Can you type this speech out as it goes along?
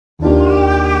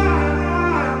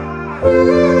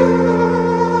Welcome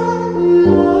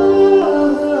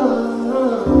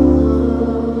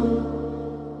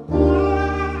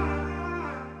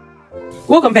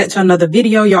back to another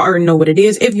video. Y'all already know what it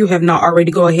is. If you have not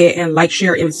already, go ahead and like,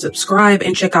 share, and subscribe,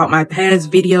 and check out my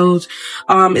past videos,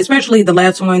 especially the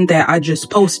last one that I just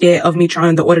posted of me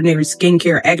trying the Ordinary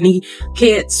Skincare Acne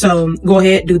Kit. So go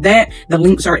ahead, do that. The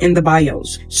links are in the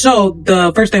bios. So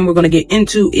the first thing we're going to get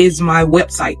into is my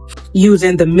website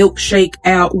using the Milkshake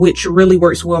app, which really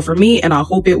works well for me, and I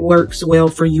hope it works well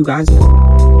for you guys.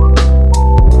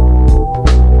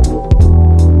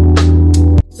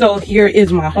 So here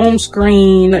is my home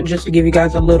screen, just to give you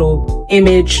guys a little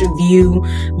image view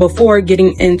before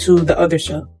getting into the other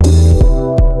stuff.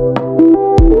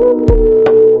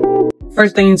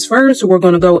 First things first, we're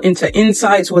going to go into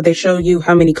Insights, where they show you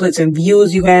how many clicks and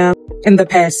views you have in the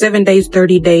past 7 days,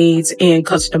 30 days, and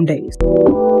custom days.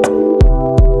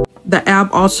 The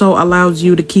app also allows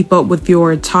you to keep up with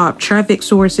your top traffic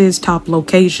sources, top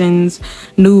locations,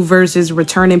 new versus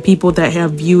returning people that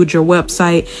have viewed your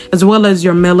website, as well as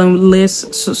your mailing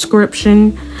list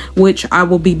subscription, which I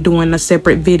will be doing a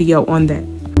separate video on that.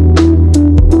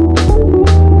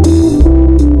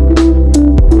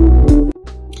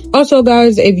 Also,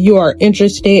 guys, if you are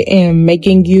interested in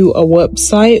making you a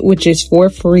website, which is for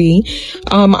free,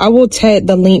 I will tag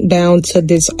the link down to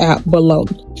this app below.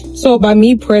 So by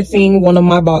me pressing one of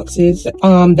my boxes,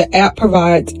 the app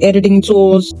provides editing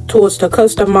tools to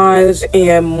customize,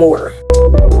 and more.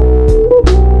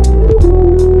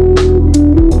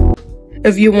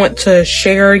 If you want to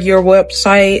share your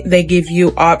website, they give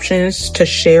you options to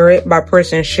share it by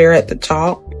pressing share at the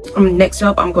top. Next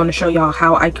up, I'm going to show y'all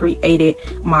how I created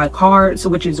my cards,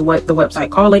 which is what the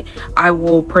website call it. I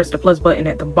will press the plus button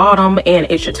at the bottom, and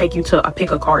it should take you to a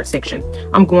pick a card section.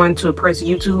 I'm going to press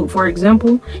YouTube, for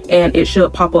example, and it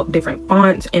should pop up different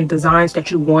fonts and designs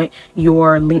that you want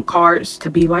your link cards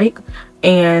to be like.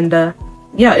 And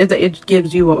yeah, it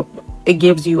gives you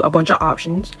a bunch of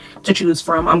options to choose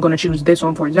from. I'm going to choose this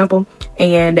one, for example,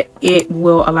 and it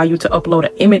will allow you to upload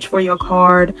an image for your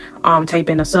card, type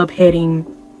in a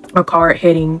subheading, a card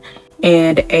heading,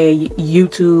 and a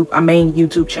main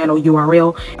YouTube channel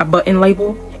URL, a button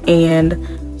label,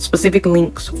 and specific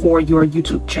links for your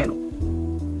YouTube channel.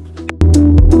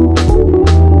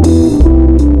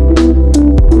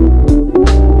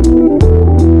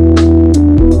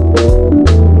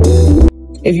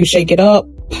 If you shake it up,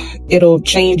 it'll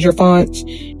change your fonts.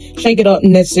 Shake it up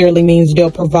necessarily means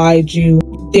they'll provide you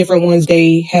different ones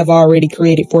they have already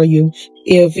created for you.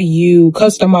 If you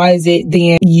customize it,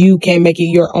 then you can make it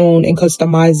your own and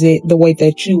customize it the way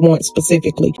that you want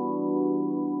specifically.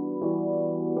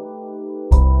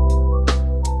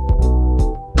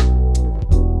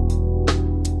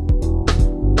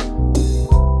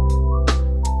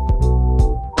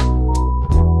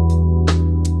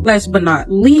 Last but not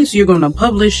least, you're going to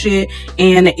publish it,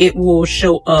 and it will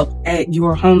show up at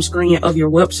your home screen of your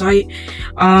website.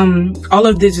 All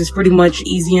of this is pretty much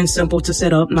easy and simple to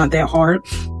set up, not that hard.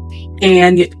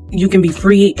 And you can be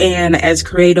free and as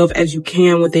creative as you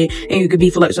can with it, and you can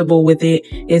be flexible with it.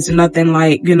 It's nothing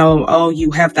like, you know, oh, you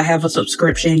have to have a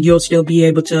subscription. You'll still be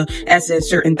able to access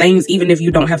certain things, even if you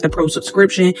don't have the pro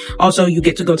subscription. Also, you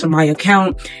get to go to my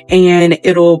account, and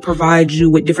it'll provide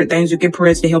you with different things you can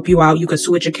press to help you out. You can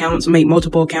switch accounts, make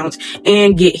multiple accounts,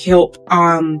 and get help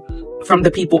from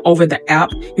the people over the app.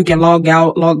 You can log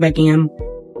out, log back in,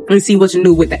 and see what's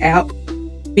new with the app.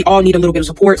 We all need a little bit of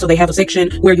support, so they have a section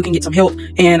where you can get some help,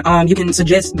 and you can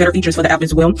suggest better features for the app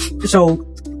as well. So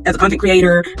as a content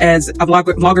creator, as a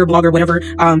blogger, whatever,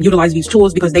 utilize these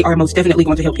tools because they are most definitely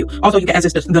going to help you. Also, you can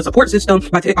access the support system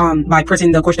by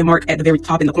pressing the question mark at the very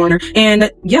top in the corner. And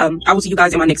yeah, I will see you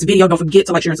guys in my next video. Don't forget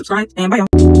to like, share, and subscribe, and bye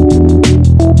y'all.